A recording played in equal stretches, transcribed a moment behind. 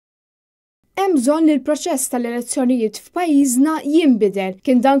hemm bżonn li l-proċess tal-elezzjonijiet f'pajjiżna jinbidel.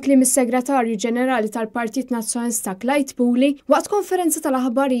 Kien dan kliem is-Segretarju Ġenerali tal-Partit Nazzjonalista Clyde Puli waqt konferenza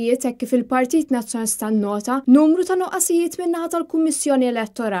tal-aħbarijiet hekk kif il-Partit Nazzjonalista nnota numru ta' noqqasijiet min-naħa tal-Kummissjoni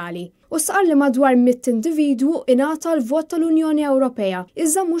Elettorali. U sqal li madwar 100 individwu ingħata l-vot tal-Unjoni Ewropea,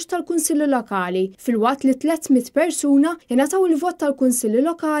 iżda mhux tal-Kunsilli Lokali, filwaqt li 300 persuna ingħataw il-vot tal-Kunsilli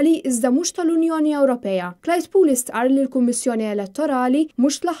Lokali iżda mhux tal-Unjoni Ewropea. Clyde Puli stqar li l-Kummissjoni Elettorali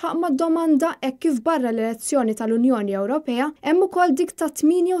mhux tlaħħaq mad-domanda hekk kif barra l-elezzjoni tal-Unjoni Ewropea hemm ukoll dik ta'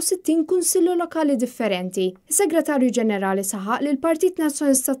 68 kunsilli lokali differenti. Is-Segretarju Ġenerali saħaq li l-Partit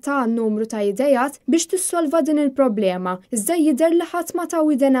Nazzjonalista ta' numru ta' idejat biex tissolva din il-problema, iżda jidher li ħadd ma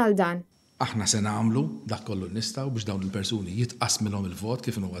taw idejn għal dan. Aħna se nagħmlu dak kollu nistgħu biex dawn il-persuni jitqas minnhom il-vot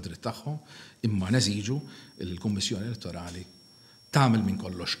kif huwa dritt tagħhom, imma neżiġu il-Kummissjoni Elettorali tagħmel minn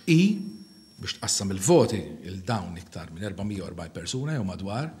kollox biex tqassam il-voti il dawn iktar minn 440 persuna jew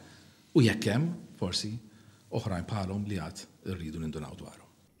madwar u jekk hemm forsi oħrajn bħalhom li għad irridu nindunaw dwarhom.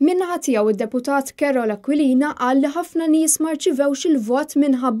 Min-naħa tiegħu id-deputat Carol Aquilina qal li ħafna nies ma rċivewx il-vot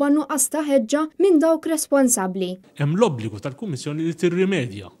minħabba nuqqas ta' ħeġġa minn dawk responsabbli. Hemm l-obbligu tal-Kummissjoni li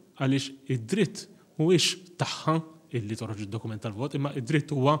tirrimedja għaliex id-dritt mhuwiex tagħha illi toħroġ id-dokument tal-vot, imma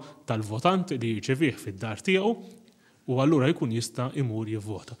id-dritt huwa tal-votant li jirċevih fid-dar tiegħu u allura jkun jista' imur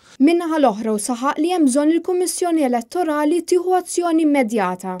jivvota. Min-naħa l-oħra saħaq li hemm bżonn il-Kummissjoni Elettorali tieħu azzjoni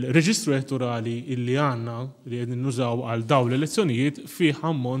immedjata. Il-Reġistru Elettorali illi għandna li qegħdin nużaw għal dawn l-elezzjonijiet fih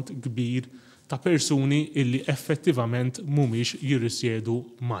ammont kbir ta' persuni illi effettivament mhumiex jirrisjedu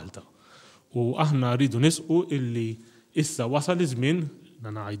Malta. U aħna rridu nisqu illi issa wasal iż-żmien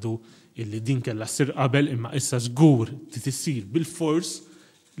ngħidu illi din kellha ssir qabel imma issa żgur tissir bil-fors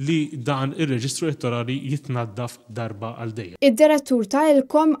li dan ir-Reġistru Elettorali jitnaddaf darba għal dejjem. Id-direttur ta'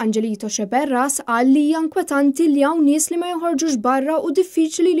 Elkom Angelito Xeberras qal li hija inkwetanti li hawn nies li ma joħorġux barra u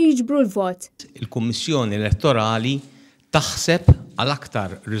diffiċli li jiġbru l-vot. Il-Kummissjoni Elettorali taħseb għal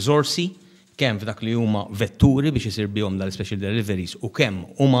aktar riżorsi kemm f'dak li huma vetturi biex isir bihom dal-special deliveries u kemm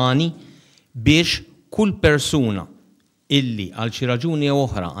umani biex kull persuna illi għal xi raġuni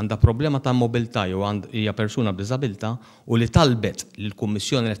oħra għandha problema ta' mobilità jew hija persuna b'diżabilità u li talbet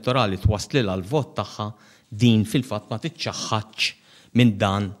lill-Kummissjoni Elettorali twaslilha l-vot tagħha din fil-fatt ma tiċċaħħaġġ minn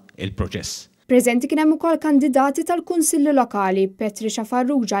dan il-proċess. Preżenti kien hemm ukoll kandidati tal-Kunsilli Lokali Petri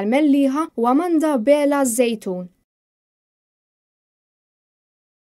Farrugia l-Mellieħa u Amanda Bela Żejtun.